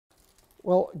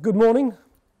Well, good morning.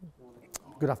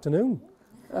 Good afternoon.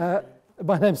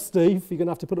 My name's Steve. You're going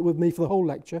to have to put up with me for the whole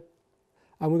lecture.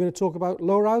 And we're going to talk about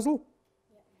low arousal.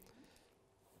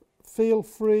 Feel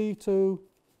free to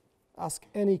ask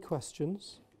any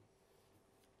questions.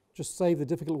 Just save the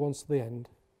difficult ones to the end.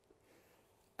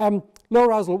 Low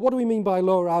arousal. What do we mean by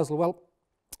low arousal? Well,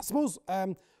 I suppose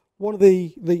one of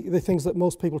the things that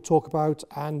most people talk about,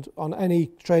 and on any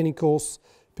training course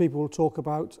people will talk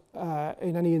about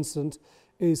in any incident,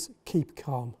 is keep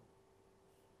calm.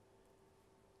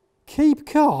 Keep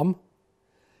calm.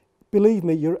 Believe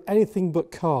me, you're anything but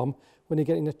calm when you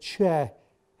get in a chair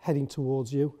heading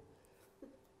towards you.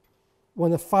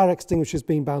 When the fire extinguisher is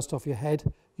being bounced off your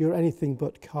head, you're anything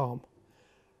but calm.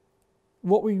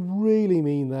 What we really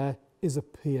mean there is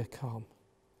appear calm.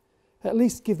 At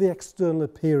least give the external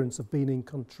appearance of being in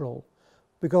control,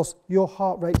 because your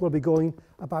heart rate will be going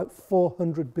about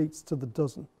 400 beats to the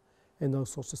dozen in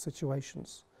those sorts of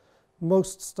situations.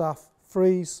 Most staff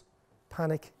freeze,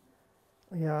 panic.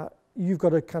 Yeah, you've got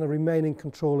to kind of remain in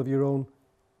control of your own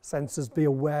senses, be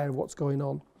aware of what's going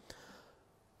on.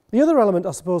 The other element,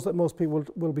 I suppose, that most people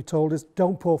will be told is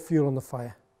don't pour fuel on the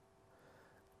fire.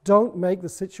 Don't make the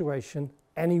situation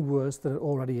any worse than it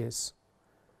already is.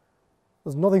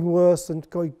 There's nothing worse than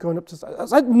going up to... I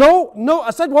said, no,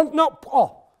 I said one, no,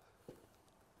 oh.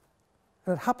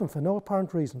 And it happened for no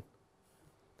apparent reason.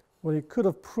 Well, you could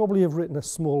have probably have written a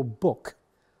small book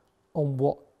on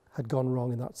what had gone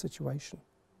wrong in that situation.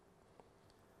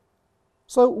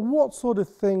 So what sort of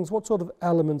things, what sort of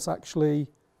elements actually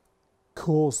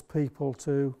cause people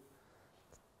to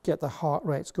get their heart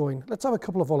rates going? Let's have a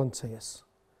couple of volunteers.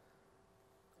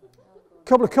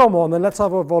 Come on then, let's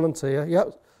have a volunteer. Yeah.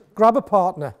 Grab a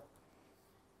partner.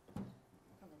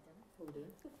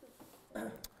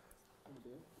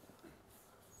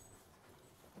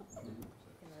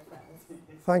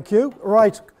 Thank you.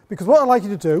 Right, because what I'd like you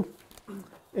to do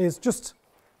is just,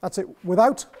 that's it,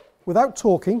 without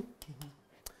talking,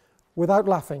 without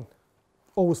laughing.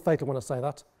 Always fatal when I say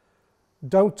that.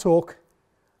 Don't talk,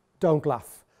 don't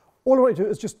laugh. All I want you to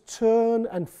do is just turn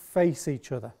and face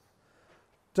each other.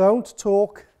 Don't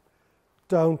talk,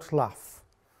 don't laugh.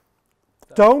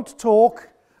 Don't talk,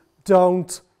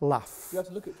 don't laugh. You have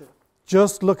to look at each other.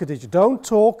 Just look at each other. Don't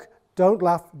talk, don't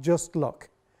laugh, just look.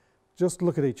 Just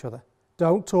look at each other.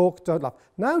 Don't talk, don't laugh.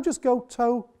 Now just go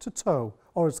toe to toe,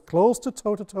 or as close to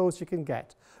toe as you can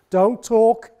get. Don't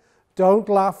talk, don't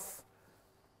laugh.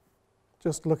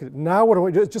 Just look at it. Now what I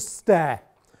want you to do is just stare.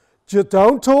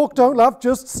 Don't talk, don't laugh,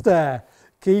 just stare.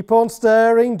 Keep on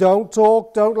staring, don't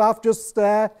talk, don't laugh, just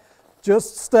stare.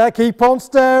 Just stare, keep on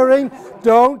staring.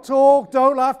 Don't talk,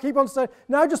 don't laugh, keep on staring.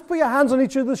 Now just put your hands on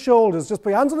each other's shoulders. Just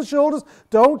put your hands on the shoulders.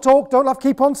 Don't talk, don't laugh,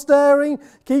 keep on staring.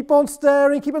 Keep on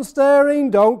staring, keep on staring.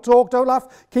 Don't talk, don't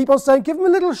laugh, keep on staring. Give them a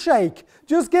little shake.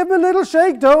 Just give them a little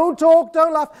shake. Don't talk,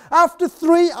 don't laugh. After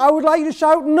 3, I would like you to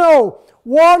shout no.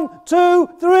 1, 2,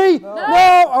 3.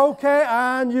 No. Okay,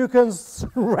 and you can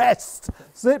rest.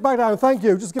 Sit back down. Thank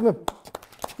you. Just give them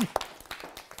a...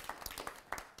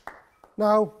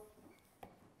 Now,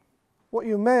 what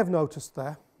you may have noticed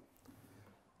there,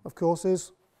 of course,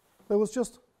 is there was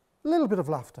just a little bit of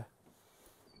laughter.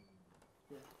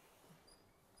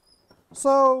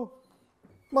 So,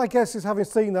 my guess is, having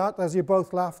seen that, as you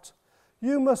both laughed,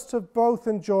 you must have both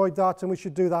enjoyed that, and we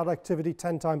should do that activity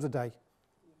 10 times a day.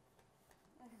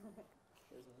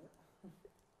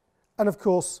 And of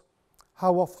course,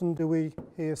 how often do we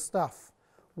hear staff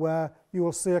where you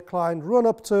will see a client run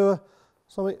up to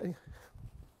somebody...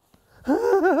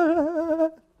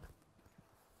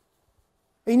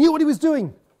 He knew what he was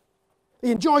doing. He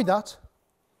enjoyed that.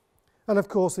 And of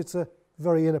course, it's a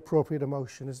very inappropriate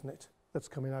emotion, isn't it, that's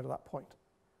coming out of that point.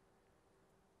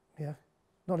 Yeah,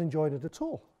 not enjoying it at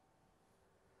all.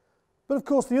 But of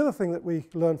course, the other thing that we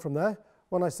learned from there,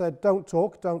 when I said don't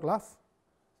talk, don't laugh,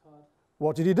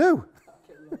 what did he do?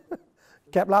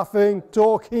 Kept laughing,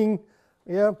 talking.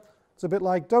 Yeah, it's a bit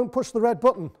like don't push the red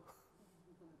button.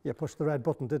 You pushed the red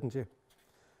button, didn't you?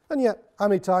 And yet, how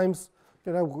many times,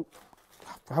 you know,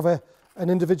 have an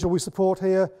individual we support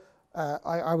here.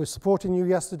 I was supporting you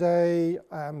yesterday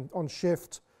on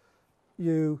shift.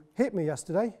 You hit me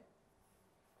yesterday.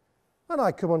 And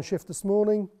I come on shift this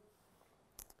morning.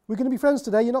 We're going to be friends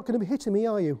today. You're not going to be hitting me,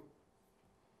 are you?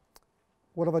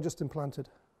 What have I just implanted?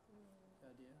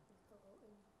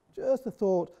 Just a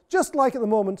thought. Just like at the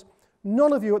moment,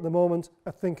 none of you at the moment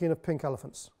are thinking of pink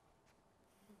elephants.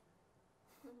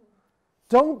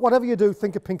 Don't, whatever you do,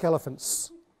 think of pink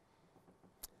elephants.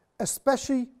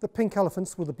 Especially the pink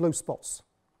elephants with the blue spots.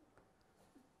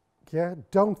 Yeah,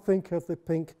 don't think of the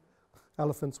pink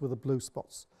elephants with the blue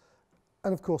spots.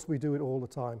 And of course we do it all the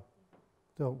time,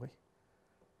 don't we?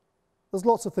 There's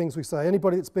lots of things we say.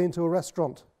 Anybody that's been to a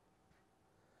restaurant,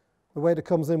 the waiter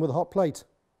comes in with a hot plate.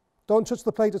 Don't touch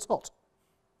the plate, it's hot.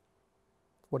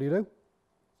 What do?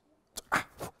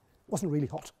 Wasn't really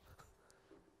hot.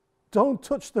 Don't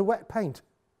touch the wet paint.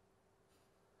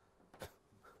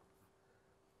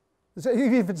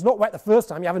 Even if it's not wet the first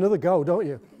time, you have another go, don't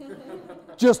you?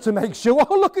 Just to make sure,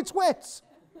 oh look, it's wet.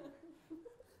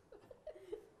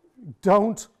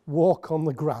 Don't walk on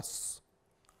the grass.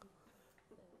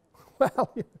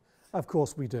 Well, of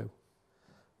course we do.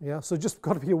 Yeah, so just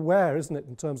got to be aware, isn't it,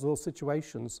 in terms of those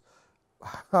situations,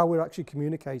 how we're actually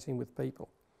communicating with people.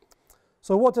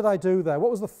 So what did I do there?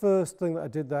 What was the first thing that I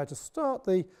did there to start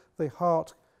the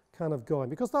heart kind of going?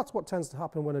 Because that's what tends to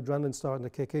happen when adrenaline's starting to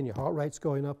kick in. Your heart rate's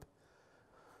going up.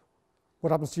 What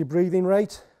happens to your breathing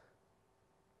rate?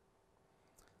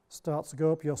 Starts to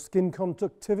go up. Your skin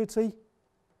conductivity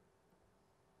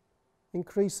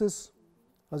increases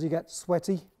as you get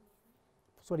sweaty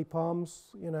palms,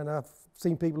 you know, and I've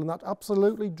seen people in that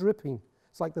absolutely dripping.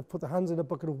 It's like they've put their hands in a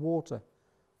bucket of water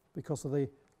because of the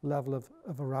level of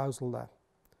arousal there.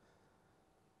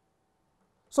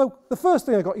 So the first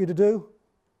thing I got you to do,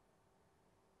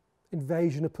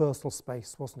 invasion of personal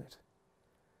space, wasn't it?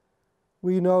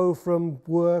 We know from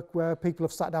work where people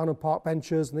have sat down on park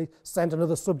benches and they send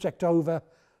another subject over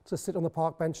to sit on the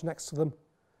park bench next to them.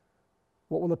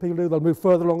 What will the people do? They'll move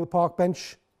further along the park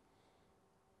bench,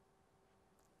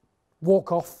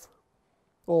 walk off,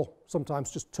 or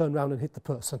sometimes just turn around and hit the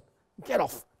person. Get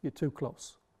off, you're too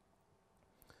close.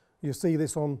 You see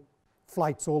this on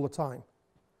flights all the time.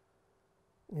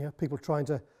 Yeah, people trying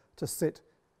to sit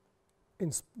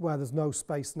in where there's no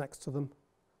space next to them,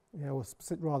 you know, or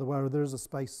sit rather where there is a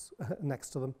space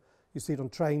next to them. You see it on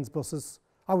trains, buses.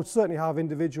 I would certainly have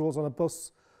individuals on a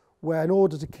bus where in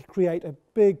order to create a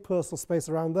big personal space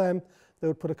around them, they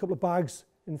would put a couple of bags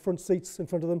in front seats in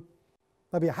front of them,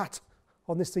 maybe a hat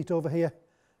on this seat over here,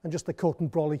 and just the coat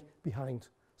and brolly behind.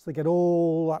 So they get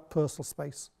all that personal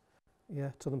space,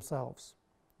 yeah, to themselves.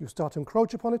 You start to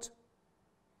encroach upon it,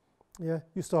 yeah,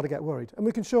 you start to get worried. And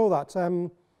we can show that.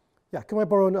 Yeah, can I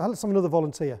borrow, let's have another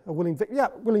volunteer, a willing victim. Yeah,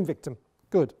 willing victim.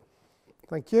 Good.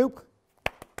 Thank you.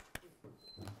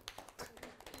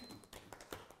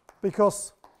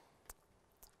 Because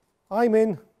I'm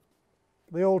in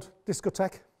the old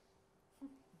discotheque.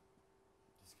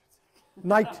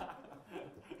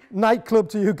 Nightclub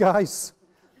to you guys.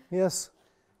 Yes.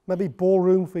 Maybe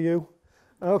ballroom for you.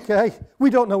 Okay. We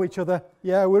don't know each other.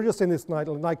 Yeah, we're just in this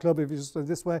nightclub, if you just do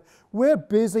this way. We're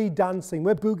busy dancing.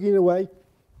 We're boogieing away.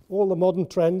 All the modern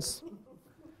trends.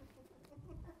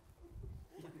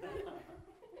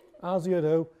 As you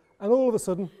do. And all of a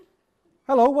sudden,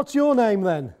 hello, what's your name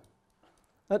then?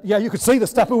 Yeah, you could see the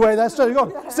step away there. So you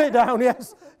go, sit down,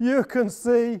 yes. You can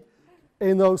see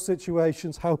in those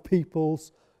situations how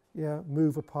people's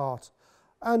move apart.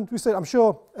 And we said, I'm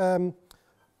sure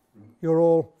you're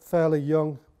all fairly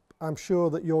young. I'm sure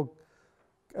that your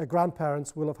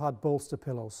grandparents will have had bolster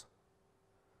pillows.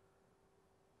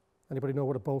 Anybody know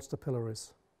what a bolster pillow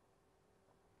is?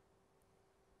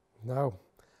 No.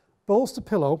 Bolster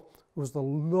pillow was the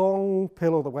long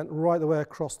pillow that went right the way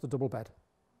across the double bed.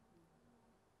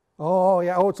 Oh,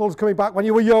 yeah, it's always coming back. When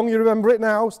you were young, you remember it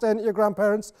now, staying at your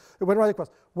grandparents. It went right across.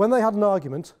 When they had an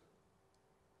argument,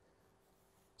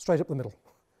 straight up the middle.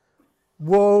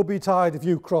 Woe betide if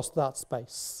you crossed that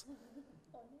space.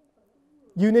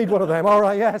 You need one of them. All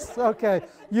right, yes, okay.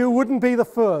 You wouldn't be the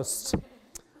first.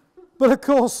 But of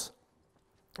course,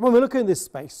 when we look in this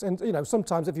space, and you know,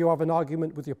 sometimes if you have an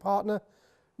argument with your partner,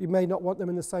 you may not want them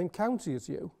in the same county as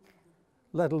you,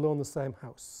 let alone the same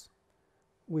house.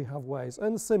 We have ways.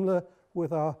 And similar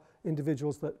with our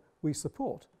individuals that we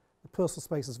support. The personal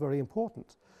space is very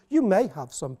important. You may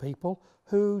have some people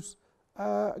who's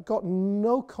got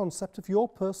no concept of your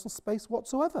personal space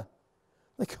whatsoever.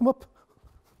 They come up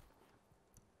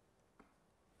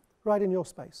right in your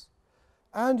space.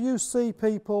 And you see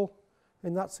people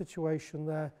in that situation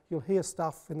there. You'll hear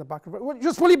staff in the back of it.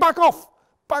 Just will you back off?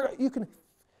 You can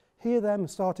hear them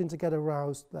starting to get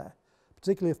aroused there,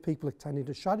 particularly if people are tending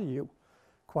to shadow you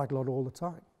quite a lot all the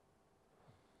time.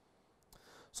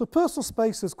 So personal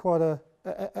space is quite an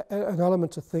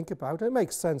element to think about. It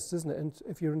makes sense, doesn't it? And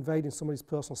if you're invading somebody's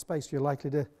personal space, you're likely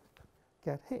to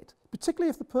get hit, particularly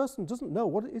if the person doesn't know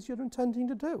what it is you're intending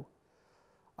to do.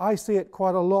 I see it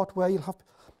quite a lot where you'll have,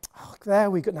 oh, there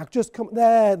we go, now just come,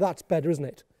 there, that's better, isn't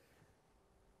it?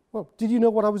 Well, did you know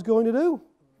what I was going to do?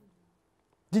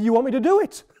 Did you want me to do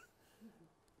it?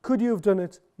 Could you have done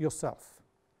it yourself?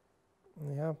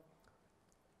 Yeah.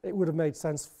 It would have made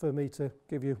sense for me to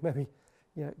give you maybe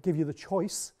give you the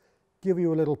choice, give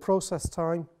you a little process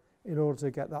time in order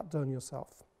to get that done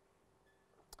yourself.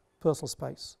 Personal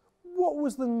space. What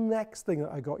was the next thing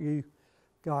that I got you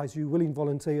guys, you willing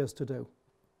volunteers, to do?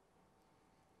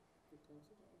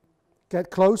 Get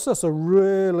closer, so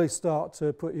really start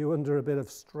to put you under a bit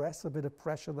of stress, a bit of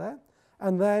pressure there.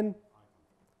 And then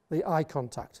the eye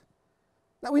contact.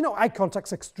 Now, we know eye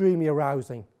contact's extremely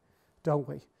arousing, don't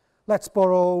we? Let's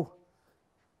borrow,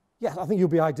 yeah, I think you'll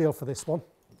be ideal for this one.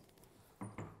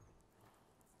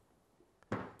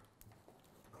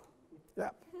 Yeah,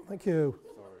 thank you.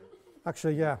 Sorry.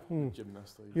 Actually, yeah.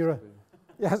 Gymnast. You're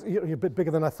a bit bigger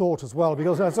than I thought as well,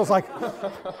 because it's just like,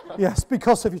 yes,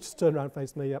 because if you just turn around and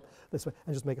face me up this way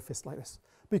and just make a fist like this.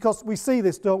 Because we see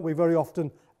this, don't we, very often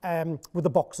with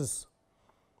the boxers.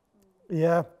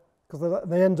 Yeah, because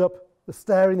they end up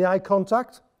staring, the eye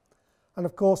contact. And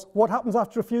of course, what happens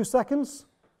after a few seconds?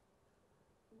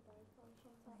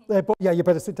 Yeah, you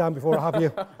better sit down before I have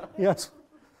you. Yes,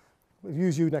 we'll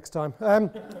use you next time.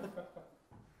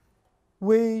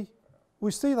 We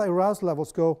see that arousal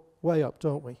levels go way up,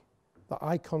 don't we? The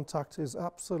eye contact is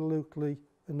absolutely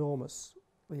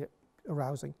enormously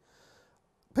arousing.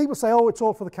 People say, oh, it's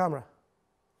all for the camera.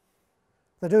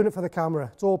 They're doing it for the camera.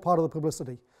 It's all part of the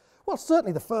publicity. Well,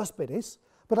 certainly the first bit is,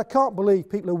 but I can't believe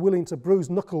people are willing to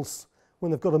bruise knuckles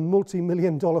when they've got a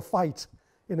multi-million-dollar fight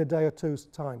in a day or two's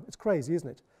time. It's crazy, isn't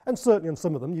it? And certainly on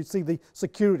some of them, you'd see the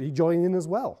security joining in as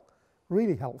well.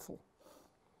 Really helpful.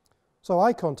 So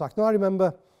eye contact. Now I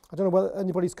remember, I don't know whether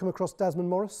anybody's come across Desmond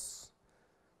Morris.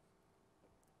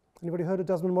 Anybody heard of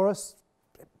Desmond Morris?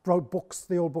 Wrote books,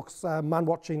 the old books, Man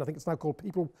Watching, I think it's now called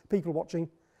People Watching.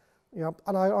 Yeah,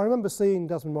 and I remember seeing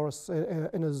Desmond Morris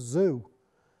in a zoo,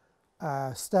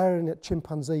 staring at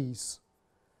chimpanzees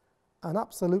and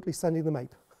absolutely sending them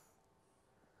ape.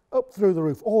 Up through the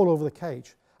roof, all over the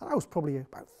cage. And I was probably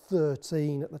about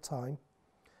 13 at the time.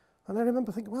 And I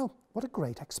remember thinking, well, what a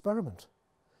great experiment.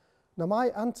 Now, my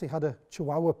auntie had a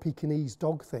Chihuahua Pekingese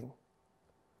dog thing.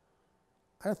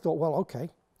 And I thought, well, okay,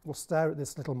 we'll stare at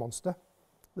this little monster,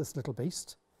 this little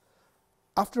beast.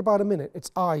 After about a minute,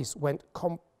 its eyes went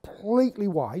completely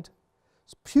wide,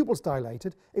 its pupils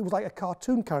dilated. It was like a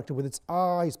cartoon character with its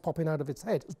eyes popping out of its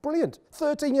head. It was brilliant.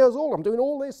 13 years old, I'm doing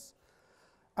all this.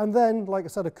 And then, like a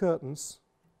set of curtains,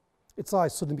 its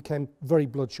eyes suddenly became very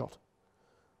bloodshot,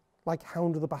 like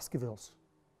Hound of the Baskervilles.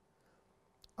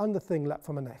 And the thing leapt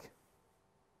from my neck.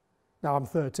 Now I'm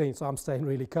 13, so I'm staying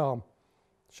really calm,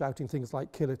 shouting things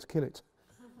like, kill it, kill it.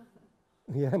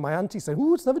 Yeah, my auntie said,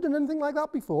 ooh, it's never done anything like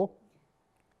that before.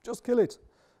 Just kill it.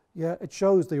 Yeah, it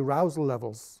shows the arousal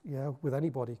levels, yeah, with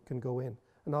anybody can go in.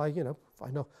 And if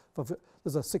I know if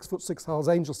there's a 6'6" Hell's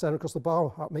Angel staring across the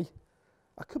bar at me,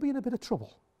 I could be in a bit of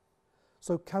trouble.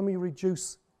 So can we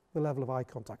reduce the level of eye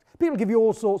contact? People give you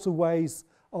all sorts of ways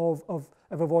of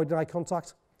avoiding eye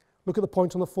contact. Look at the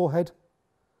point on the forehead.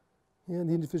 Yeah, and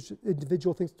the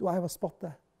individual thinks, do I have a spot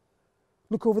there?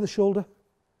 Look over the shoulder.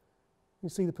 You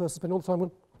see the person spending all the time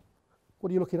going, what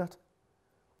are you looking at?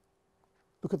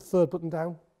 Look at the third button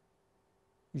down.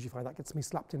 Usually find that gets me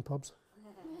slapped in pubs.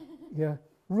 Yeah,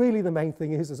 really the main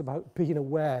thing is about being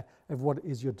aware of what it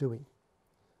is you're doing.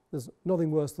 There's nothing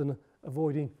worse than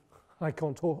avoiding eye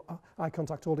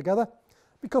contact altogether,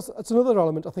 because it's another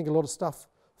element I think a lot of staff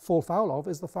fall foul of,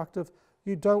 is the fact of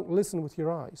you don't listen with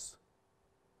your eyes.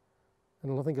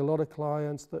 And I think a lot of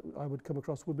clients that I would come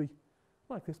across would be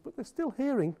like this, but they're still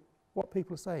hearing what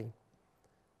people are saying.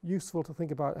 Useful to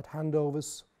think about at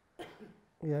handovers,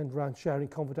 yeah, and around sharing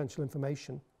confidential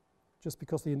information. Just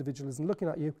because the individual isn't looking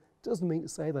at you doesn't mean to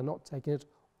say they're not taking it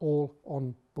all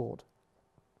on board.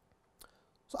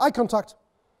 So eye contact,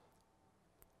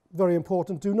 very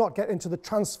important. Do not get into the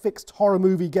transfixed horror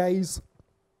movie gaze.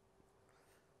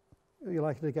 You're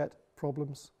likely to get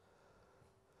problems.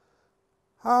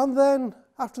 And then,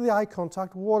 after the eye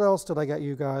contact, what else did I get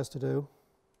you guys to do?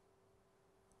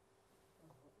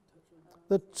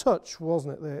 The touch,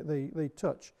 wasn't it? The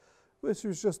touch, which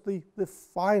was just the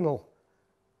final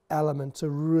element to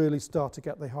really start to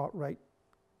get the heart rate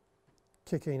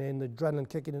kicking in, the adrenaline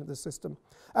kicking into the system.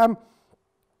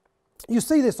 You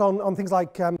see this on things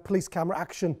like police camera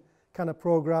action kind of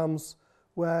programs,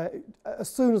 where as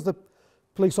soon as the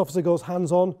police officer goes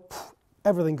hands-on,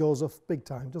 everything goes off big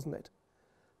time, doesn't it?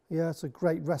 Yeah, it's a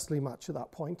great wrestling match at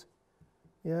that point.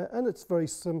 Yeah, and it's very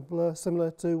similar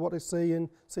to what I see in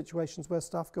situations where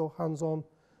staff go hands-on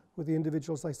with the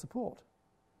individuals they support.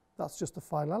 That's just the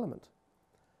final element.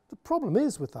 The problem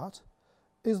is with that,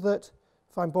 is that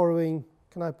if I'm borrowing,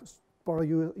 can I borrow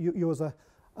you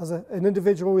as an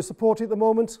individual we're supporting at the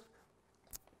moment?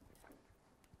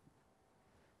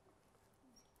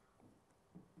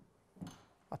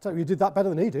 tell you, you did that better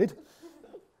than he did.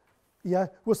 Yeah,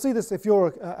 we'll see this if you're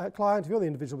a client, if you're the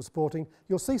individual we're supporting,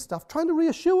 you'll see staff trying to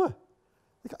reassure.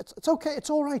 It's okay, it's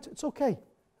all right, it's okay.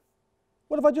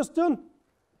 What have I just done?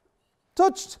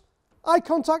 Touched, eye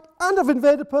contact, and I've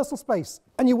invaded personal space.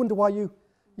 And you wonder why you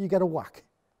get a whack.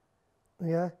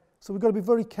 Yeah, so we've got to be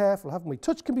very careful, haven't we?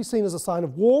 Touch can be seen as a sign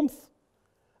of warmth,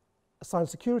 a sign of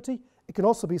security. It can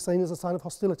also be seen as a sign of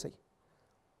hostility.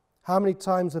 How many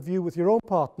times have you with your own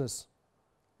partners,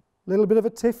 a little bit of a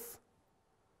tiff,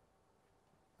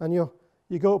 and you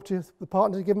go up to the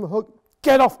partner to give him a hug,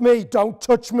 get off me, don't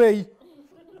touch me.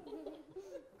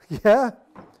 Yeah,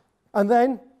 and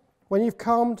then when you've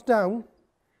calmed down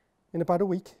in about a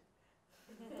week,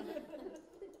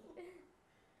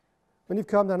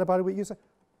 you say,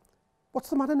 what's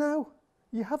the matter now?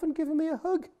 You haven't given me a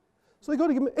hug. So you've got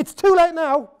to give me, it's too late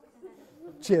now.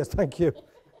 Cheers, thank you.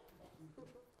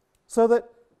 So that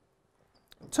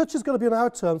touch is going to be on our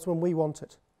terms when we want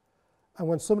it. And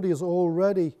when somebody is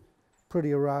already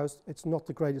pretty aroused, it's not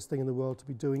the greatest thing in the world to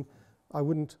be doing. I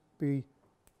wouldn't be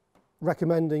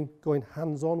recommending going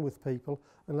hands-on with people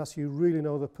unless you really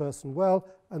know the person well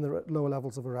and they're at lower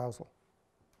levels of arousal.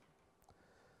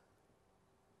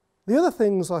 The other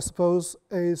things, I suppose,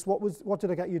 is what did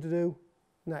I get you to do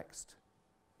next?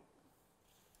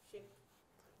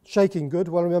 Shaking, good,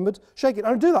 well remembered. Shaking,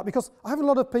 and I do that because I have a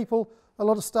lot of people, a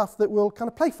lot of staff that will kind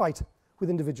of play fight with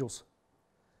individuals.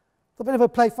 A bit of a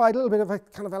play fight, a little bit of a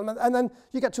kind of element, and then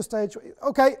you get to a stage,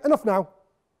 okay, enough now.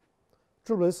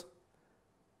 Trouble is,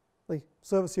 the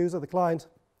service user, the client,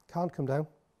 can't come down.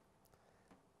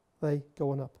 They go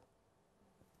on up.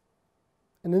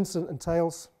 An incident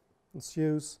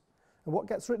ensues, and what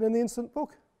gets written in the incident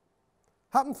book?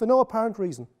 Happened for no apparent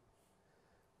reason.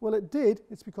 Well, it did,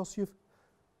 it's because you've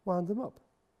wound them up.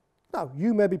 Now,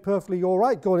 you may be perfectly all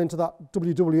right going into that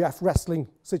WWF wrestling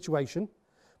situation,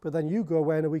 but then you go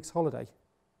away on a week's holiday.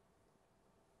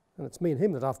 And it's me and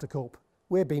him that have to cope.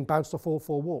 We're being bounced off all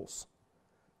four walls.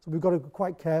 So we've got to be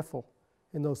quite careful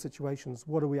in those situations.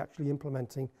 What are we actually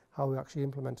implementing? How are we actually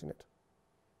implementing it?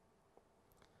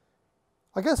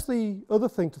 I guess the other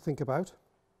thing to think about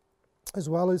as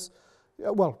well is,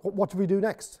 well, what do we do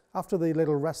next after the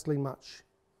little wrestling match?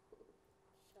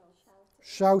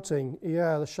 Shouting,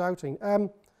 yeah, the shouting.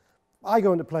 I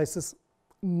go into places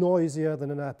noisier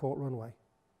than an airport runway.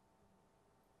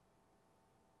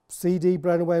 CD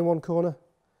blaring away in one corner,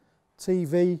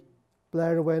 TV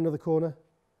blaring away in another corner,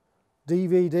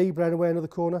 DVD blaring away in another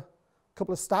corner, a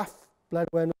couple of staff blaring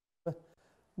away in another corner,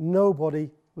 nobody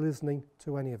listening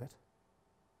to any of it.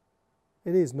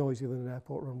 It is noisier than an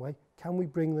airport runway. Can we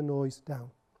bring the noise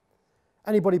down?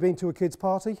 Anybody been to a kids'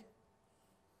 party?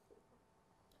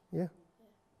 Yeah?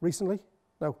 Recently?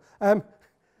 No.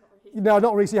 No,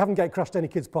 not recently. You haven't get crashed any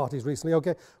kids' parties recently.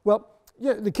 Okay. Well,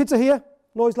 yeah, the kids are here,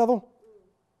 noise level.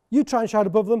 You try and shout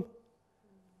above them.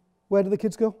 Where do the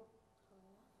kids go?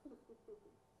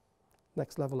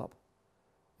 Next level up.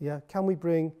 Yeah, can we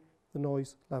bring the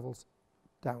noise levels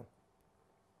down?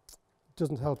 It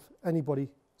doesn't help anybody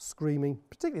screaming,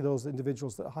 particularly those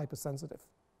individuals that are hypersensitive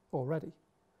already.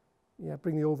 Yeah,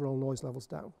 bring the overall noise levels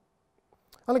down.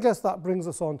 And I guess that brings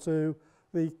us on to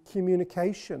the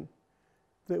communication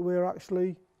that we're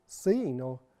actually seeing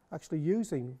or actually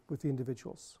using with the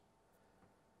individuals.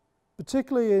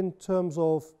 Particularly in terms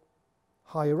of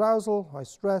high arousal, high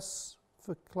stress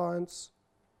for clients.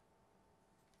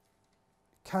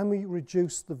 Can we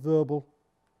reduce the verbal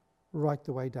right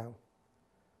the way down?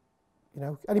 You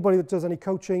know, anybody that does any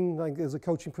coaching, I think there's a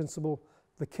coaching principle,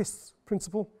 the KISS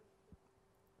principle.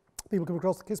 People come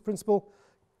across the KISS principle.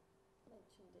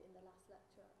 Mentioned it in the last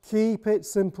lecture. Keep it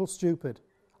simple, stupid.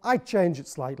 I change it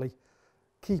slightly.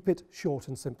 Keep it short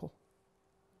and simple.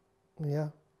 Yeah.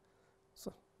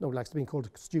 So nobody likes to be called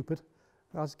stupid.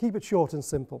 Keep it short and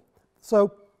simple.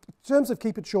 So in terms of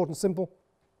keep it short and simple,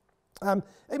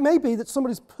 it may be that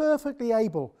somebody's perfectly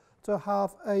able to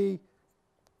have a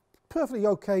perfectly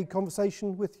okay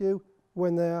conversation with you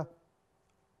when they're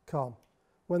calm.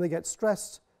 When they get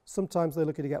stressed, sometimes they're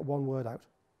lucky to get one word out.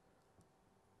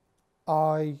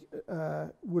 I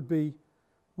would be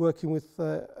working with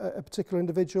a particular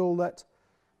individual that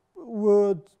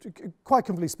would quite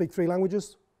comfortably speak 3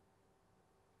 languages.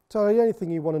 Tell you anything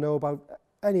you want to know about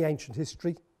any ancient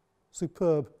history,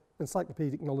 superb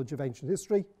encyclopedic knowledge of ancient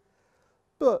history.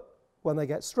 But when they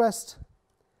get stressed,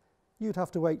 you'd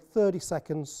have to wait 30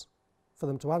 seconds for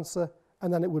them to answer,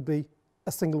 and then it would be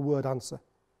a single word answer.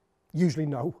 Usually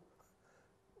no.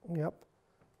 Yep.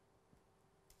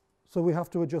 So we have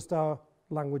to adjust our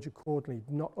language accordingly,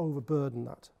 not overburden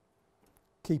that.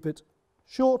 Keep it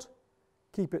short,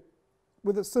 keep it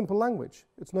with a simple language.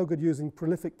 It's no good using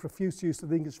prolific, profuse use of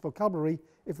the English vocabulary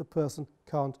if the person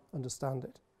can't understand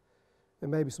it. There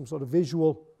may be some sort of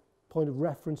visual point of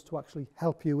reference to actually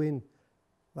help you in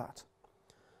that.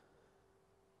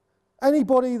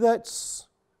 Anybody that's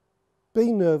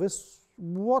been nervous,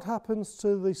 what happens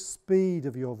to the speed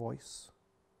of your voice?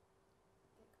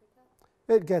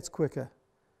 It gets quicker.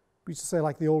 We used to say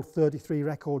like the old 33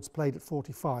 records played at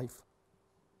 45.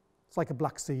 It's like a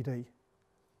black CD.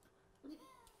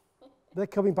 They're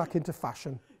coming back into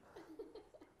fashion.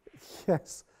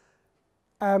 Yes.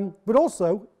 But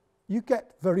also, you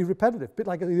get very repetitive, a bit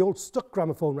like the old stuck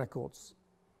gramophone records.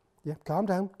 Yeah, calm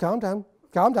down, calm down,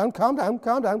 calm down, calm down,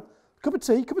 calm down. Cup of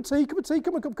tea, cup of tea, cup of tea,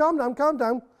 come on, calm down, calm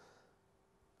down.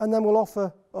 And then we'll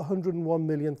offer 101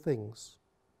 million things.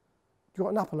 Do you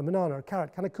want an apple, a banana, a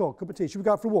carrot, can of Coke, cup of tea? Should we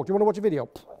go out for a walk? Do you want to watch a video?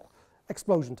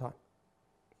 Explosion time.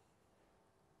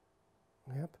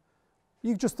 Yep.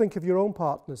 You just think of your own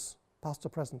partners, past or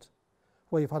present,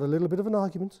 where you've had a little bit of an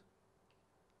argument,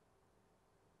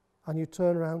 and you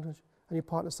turn around and your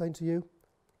partner's saying to you,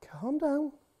 calm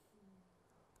down.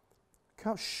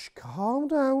 Calm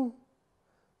down.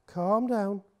 Calm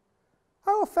down.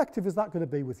 How effective is that going to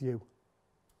be with you?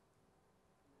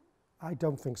 I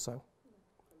don't think so.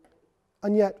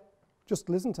 And yet, just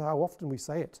listen to how often we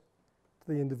say it to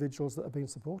the individuals that are being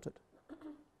supported.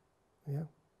 Yeah,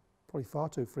 probably far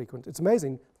too frequent. It's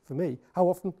amazing for me how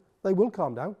often they will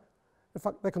calm down. In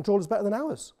fact, their control is better than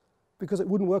ours because it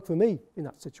wouldn't work for me in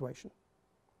that situation.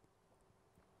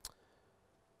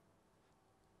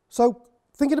 So,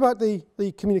 thinking about the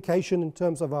communication in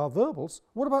terms of our verbals,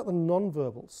 what about the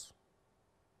non-verbals?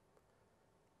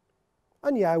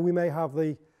 And yeah, we may have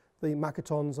the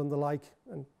Macatons and the like,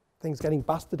 and things getting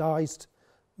bastardized,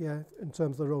 yeah, in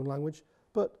terms of their own language.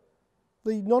 But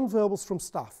the non-verbals from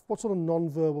staff, what sort of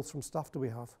non-verbals from staff do we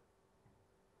have?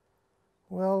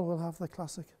 Well, we'll have the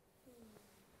classic.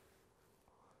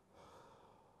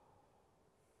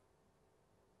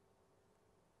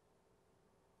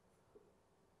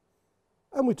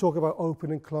 And we talk about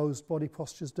open and closed body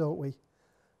postures, don't we?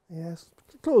 Yes,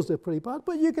 closed are pretty bad,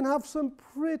 but you can have some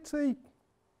pretty...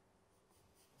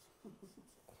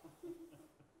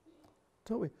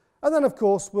 don't we? And then, of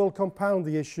course, we'll compound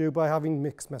the issue by having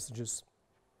mixed messages.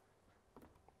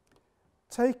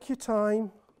 Take your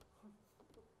time.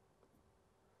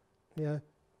 Yeah.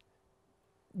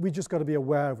 We just got to be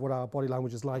aware of what our body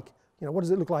language is like. You know, what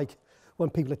does it look like when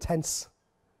people are tense?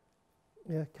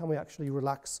 Yeah, can we actually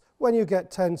relax? When you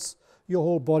get tense, your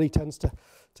whole body tends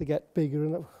to get bigger,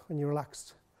 and when you're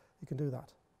relaxed, you can do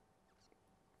that.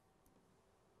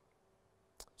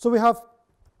 So we have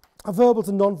our verbals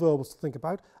and non-verbals to think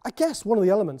about. I guess one of the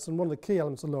elements, and one of the key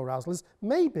elements of low arousal, is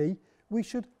maybe we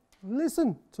should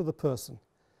listen to the person.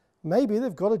 Maybe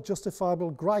they've got a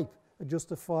justifiable gripe, a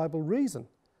justifiable reason.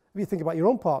 If you think about your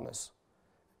own partners,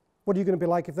 what are you going to be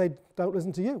like if they don't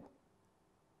listen to you?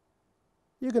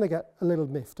 You're going to get a little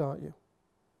miffed, aren't you?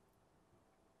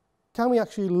 Can we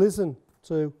actually listen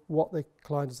to what the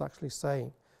client is actually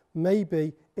saying?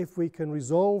 Maybe if we can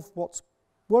resolve what's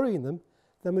worrying them,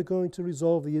 then we're going to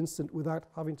resolve the incident without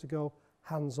having to go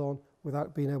hands-on,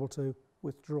 without being able to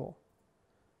withdraw.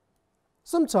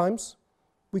 Sometimes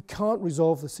we can't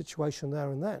resolve the situation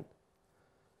there and then,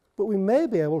 but we may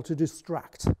be able to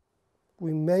distract.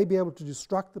 We may be able to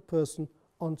distract the person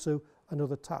onto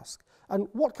another task. And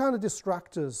what kind of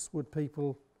distractors would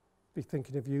people be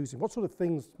thinking of using? What sort of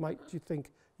things might you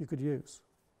think you could use?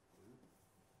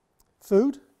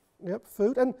 Food. Yep,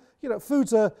 food. And, you know,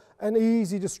 food's an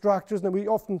easy distractor, isn't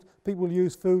it? People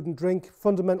use food and drink,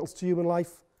 fundamentals to human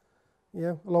life,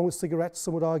 yeah, along with cigarettes,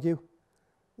 some would argue.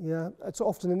 Yeah, it's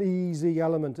often an easy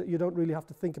element. You don't really have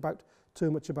to think about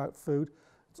too much about food.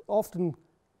 It's often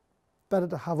better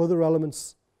to have other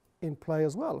elements in play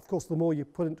as well. Of course, the more you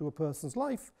put into a person's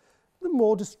life, the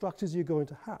more distractors you're going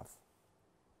to have.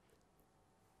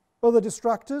 Other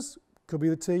distractors could be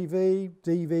the TV,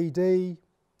 DVD,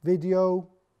 video,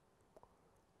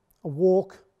 a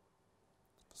walk.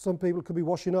 For some people, it could be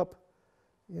washing up.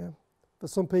 Yeah. For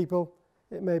some people,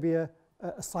 it may be a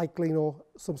cycling or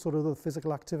some sort of other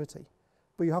physical activity.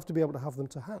 But you have to be able to have them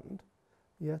to hand,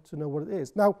 yeah, to know what it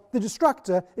is. Now, the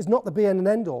distractor is not the be and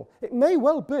end all. It may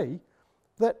well be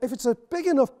that if it's a big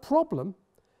enough problem,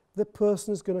 the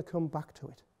person is going to come back to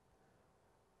it.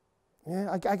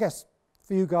 Yeah, I guess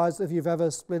for you guys, if you've ever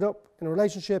split up in a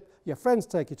relationship, your friends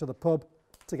take you to the pub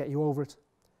to get you over it.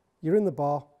 You're in the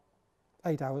bar,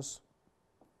 8 hours.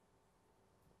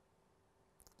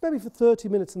 Maybe for 30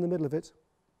 minutes in the middle of it,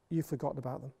 you've forgotten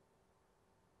about them.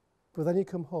 But then you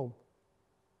come home.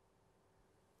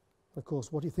 Of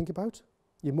course, what do you think about?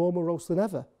 You're more morose than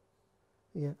ever.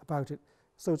 about it.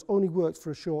 So it's only worked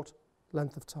for a short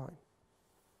length of time.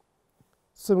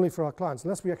 Similarly for our clients,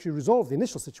 unless we actually resolve the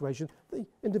initial situation, the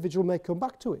individual may come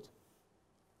back to it.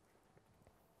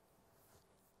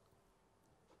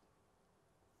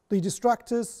 The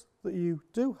distractors that you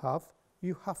do have,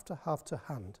 you have to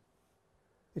hand.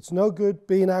 It's no good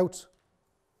being out,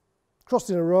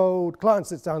 crossing a road, client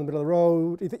sits down in the middle of the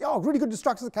road, you think, oh, really good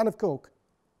distractors, a can of Coke.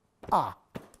 Ah,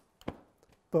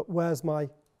 but where's my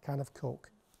can of Coke?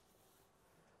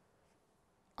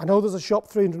 I know there's a shop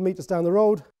 300 metres down the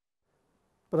road,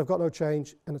 but I've got no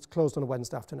change and it's closed on a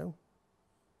Wednesday afternoon.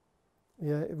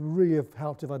 Yeah, it would really have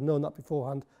helped if I'd known that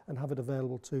beforehand and have it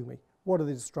available to me. What are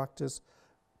the distractors?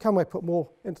 Can I put more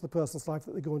into the person's life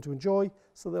that they're going to enjoy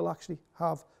so they'll actually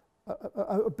have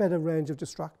a better range of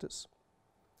distractors?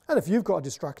 And if you've got a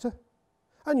distractor,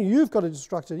 and you've got a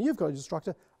distractor, and you've got a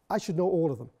distractor, I should know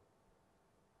all of them.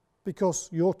 Because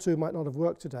your two might not have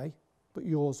worked today, but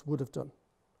yours would have done.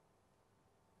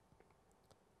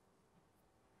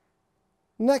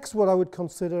 Next, what I would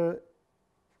consider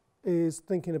is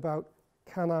thinking about,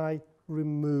 can I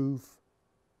remove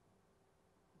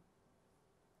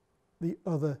the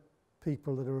other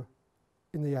people that are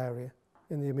in the area,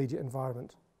 in the immediate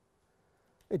environment?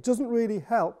 It doesn't really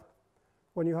help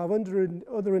when you have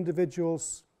other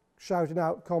individuals shouting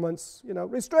out comments, you know,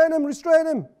 restrain him,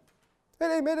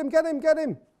 hit him, get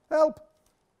him, help.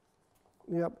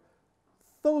 Yep.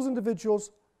 Those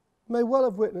individuals may well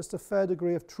have witnessed a fair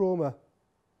degree of trauma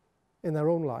in their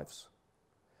own lives.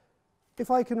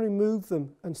 If I can remove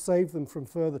them and save them from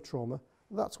further trauma,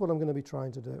 that's what I'm going to be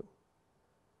trying to do.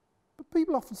 But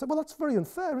people often say, well, that's very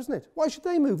unfair, isn't it? Why should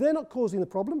they move? They're not causing the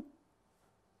problem.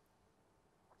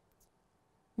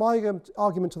 My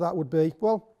argument to that would be,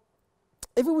 well,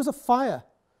 if it was a fire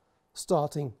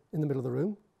starting in the middle of the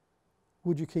room,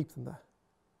 would you keep them there?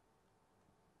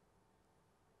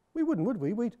 We wouldn't, would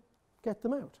we? We'd get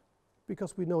them out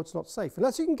because we know it's not safe.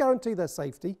 Unless you can guarantee their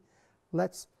safety,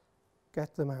 let's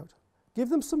get them out. Give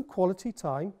them some quality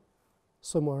time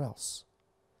somewhere else.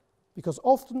 Because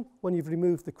often when you've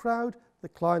removed the crowd, the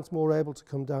client's more able to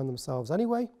come down themselves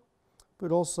anyway,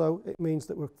 but also it means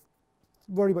that we're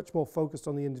very much more focused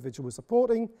on the individual we're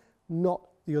supporting, not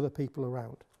the other people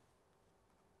around.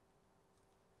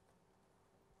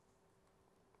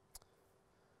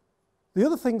 The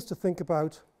other things to think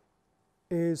about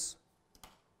is,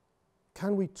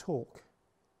 can we talk?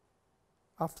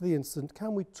 After the incident,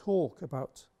 can we talk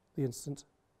about the incident,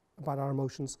 about our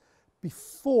emotions,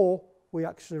 before we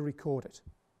actually record it?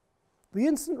 The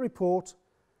incident report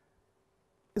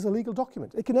is a legal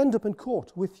document. It can end up in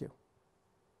court with you.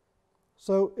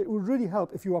 So it would really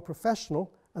help if you are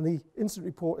professional and the incident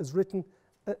report is written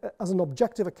as an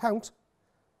objective account,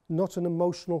 not an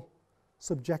emotional,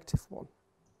 subjective one.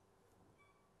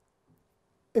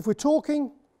 If we're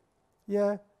talking,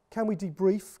 yeah, can we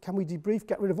debrief? Can we debrief,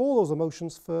 get rid of all those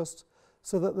emotions first,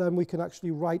 so that then we can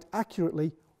actually write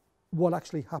accurately what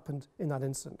actually happened in that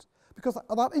incident? Because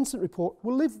that incident report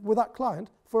will live with that client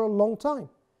for a long time.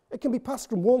 It can be passed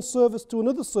from one service to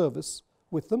another service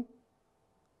with them.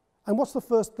 And what's the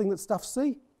first thing that staff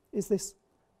see? Is this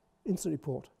incident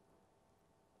report.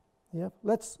 Yeah,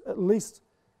 let's at least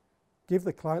give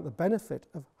the client the benefit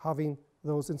of having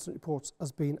those incident reports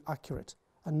as being accurate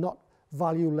and not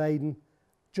value-laden,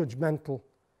 judgmental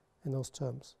in those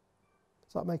terms.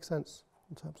 Does that make sense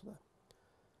in terms of that?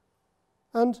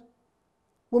 And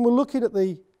when we're looking at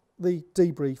the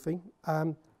debriefing,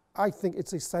 I think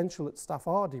it's essential that staff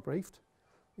are debriefed,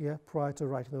 yeah, prior to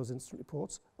writing those incident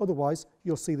reports. Otherwise,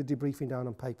 you'll see the debriefing down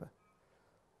on paper.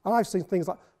 And I've seen things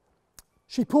like,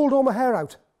 she pulled all my hair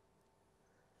out.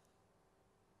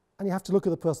 And you have to look at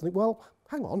the person and think, well,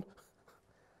 hang on.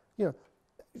 You know,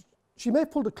 she may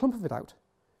have pulled a clump of it out.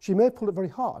 She may have pulled it very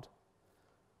hard.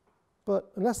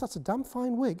 But unless that's a damn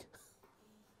fine wig,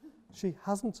 she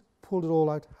hasn't pulled it all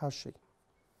out, has she?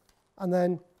 And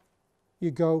then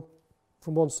you go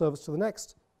from one service to the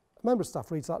next. A member of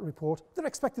staff reads that report. They're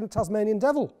expecting a Tasmanian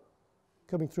devil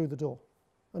coming through the door.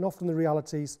 And often the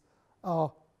realities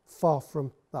are far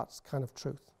from that kind of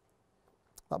truth.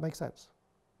 That makes sense?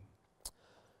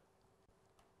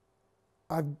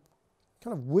 I've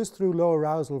kind of whizzed through low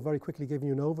arousal, very quickly giving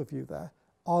you an overview there.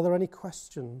 Are there any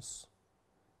questions?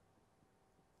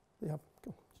 Yeah.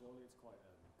 Go. Surely it's quite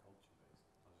culture-based. I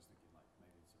was just thinking like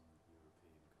maybe some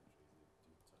European countries that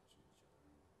do touch each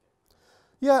other.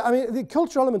 Yeah, I mean, the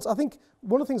cultural elements, I think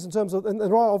one of the things in terms of, and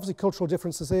there are obviously cultural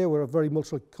differences here, we're a very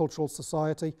multicultural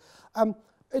society.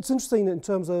 It's interesting in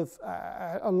terms of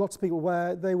lots of people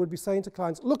where they would be saying to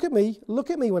clients, look at me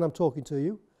when I'm talking to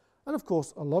you. And of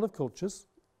course, a lot of cultures,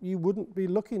 you wouldn't be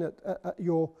looking at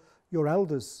your your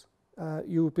elders,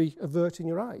 you would be averting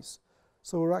your eyes.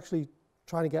 So we're actually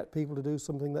trying to get people to do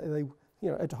something that they,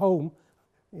 at home,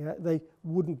 they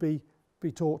wouldn't be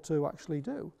taught to actually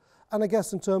do. And I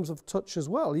guess in terms of touch as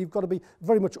well, you've got to be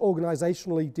very much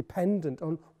organisationally dependent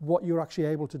on what you're actually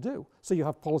able to do. So you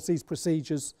have policies,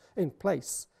 procedures in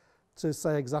place to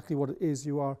say exactly what it is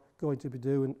you are going to be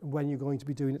doing, when you're going to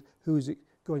be doing it, who is it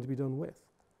going to be done with.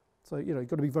 So, you've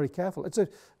got to be very careful. It's an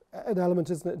element,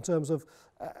 isn't it, in terms of,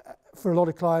 for a lot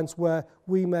of clients where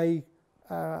we may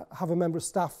have a member of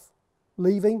staff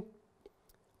leaving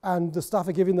and the staff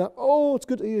are giving that, oh, it's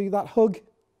good to hear that hug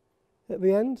at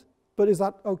the end. But is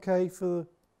that okay for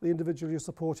the individual you're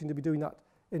supporting to be doing that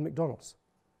in McDonald's?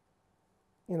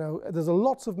 There's a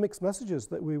lots of mixed messages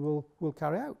that we will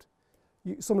carry out.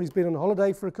 Somebody's been on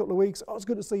holiday for a couple of weeks. Oh, it's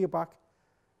good to see you back.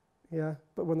 Yeah,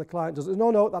 but when the client does it,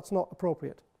 no, that's not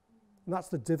appropriate. And that's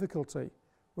the difficulty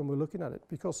when we're looking at it,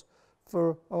 because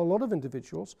for a lot of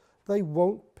individuals, they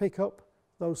won't pick up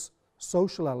those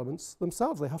social elements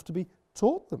themselves. They have to be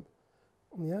taught them.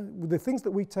 Yeah, the things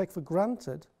that we take for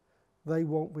granted, they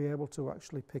won't be able to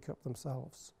actually pick up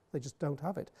themselves. They just don't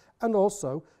have it. And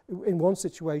also, in one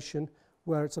situation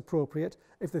where it's appropriate,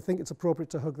 if they think it's appropriate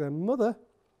to hug their mother,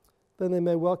 then they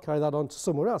may well carry that on to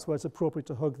somewhere else where it's appropriate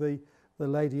to hug the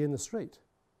lady in the street.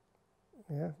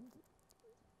 Yeah,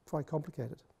 quite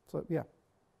complicated. So, yeah.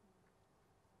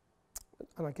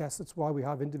 And I guess that's why we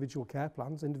have individual care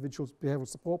plans, individual behavioural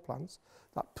support plans,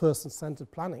 that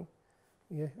person-centred planning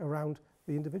around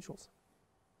the individuals.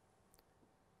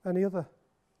 Any other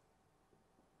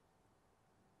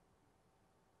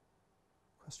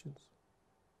questions?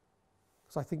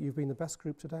 Because I think you've been the best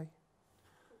group today.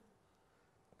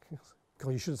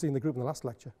 God, you should have seen the group in the last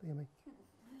lecture. Dear me.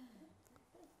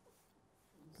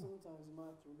 Sometimes you might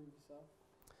have to remove yourself.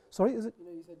 Sorry, is it?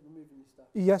 You said removing your stuff.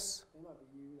 Yes. It might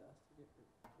be you that has to get it.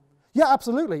 Yeah,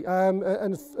 absolutely.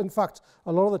 And in fact,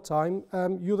 a lot of the time,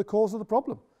 you're the cause of the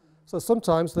problem. So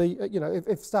sometimes,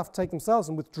 if staff take themselves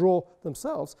and withdraw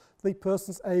themselves, the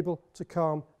person's able to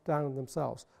calm down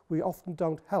themselves. We often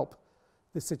don't help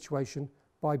this situation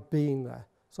by being there.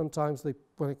 Sometimes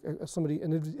when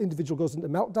an individual goes into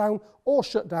meltdown or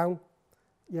shut down,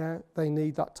 they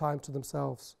need that time to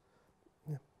themselves.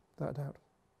 Yeah, without a doubt.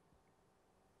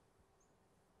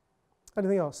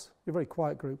 Anything else? You're a very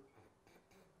quiet group.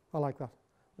 I like that.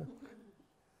 Yeah.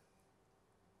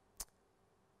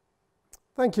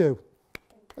 Thank you.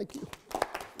 Thank you.